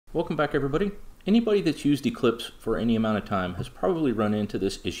Welcome back, everybody. Anybody that's used Eclipse for any amount of time has probably run into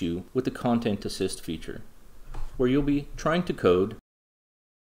this issue with the Content Assist feature, where you'll be trying to code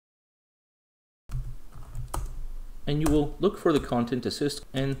and you will look for the Content Assist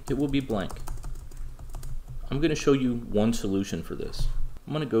and it will be blank. I'm going to show you one solution for this.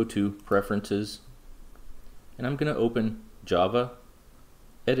 I'm going to go to Preferences and I'm going to open Java,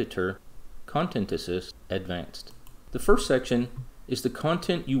 Editor, Content Assist, Advanced. The first section is the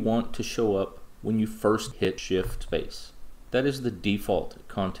content you want to show up when you first hit Shift Space. That is the default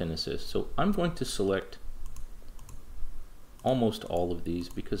Content Assist. So I'm going to select almost all of these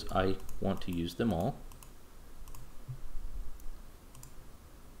because I want to use them all.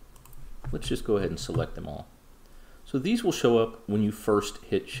 Let's just go ahead and select them all. So these will show up when you first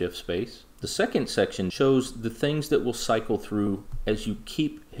hit Shift Space. The second section shows the things that will cycle through as you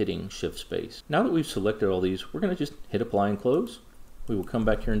keep hitting Shift Space. Now that we've selected all these, we're going to just hit Apply and Close. We will come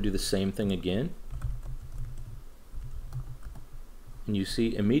back here and do the same thing again. And you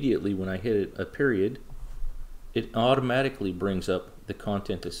see immediately when I hit a period, it automatically brings up the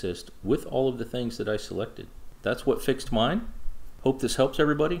Content Assist with all of the things that I selected. That's what fixed mine. Hope this helps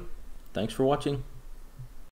everybody. Thanks for watching.